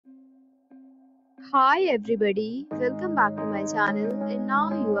Hi everybody, welcome back to my channel and now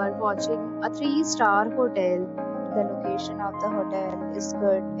you are watching a 3-star hotel. The location of the hotel is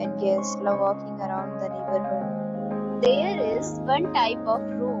good and guests love walking around the neighborhood. There is one type of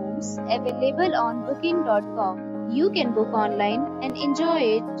rooms available on booking.com. You can book online and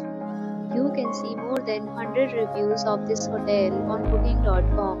enjoy it. You can see more than 100 reviews of this hotel on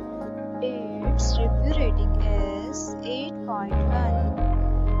booking.com. Its review rating is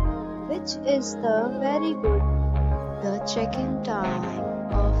 8.1, which is the very good. The check-in time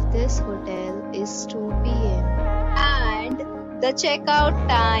of this hotel is 2 p.m. and the checkout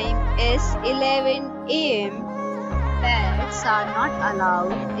time is 11 a.m. Pets are not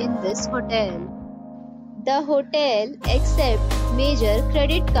allowed in this hotel. The hotel accepts major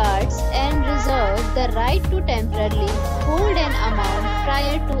credit cards and reserves the right to temporarily hold an amount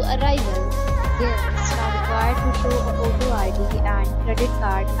prior to arrival. Guests are required to show a photo ID and credit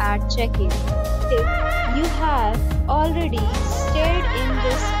card at check-in. If you have already stayed in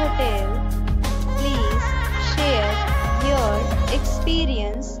this hotel, please share your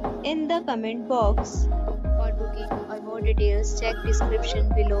experience in the comment box. For booking or more details, check description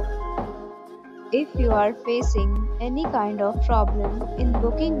below. If you are facing any kind of problem in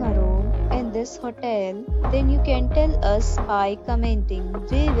booking a room in this hotel, then you can tell us by commenting.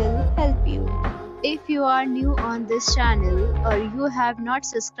 We will help you. If you are new on this channel or you have not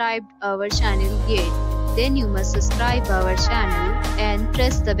subscribed our channel yet, then you must subscribe our channel and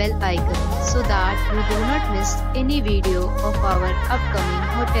press the bell icon so that you do not miss any video of our upcoming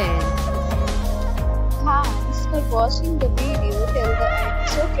hotel. Thanks for watching the video till the end.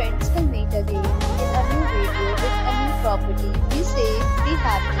 So friends, will meet again in a new video with a new property. Be safe, be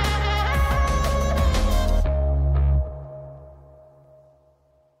happy.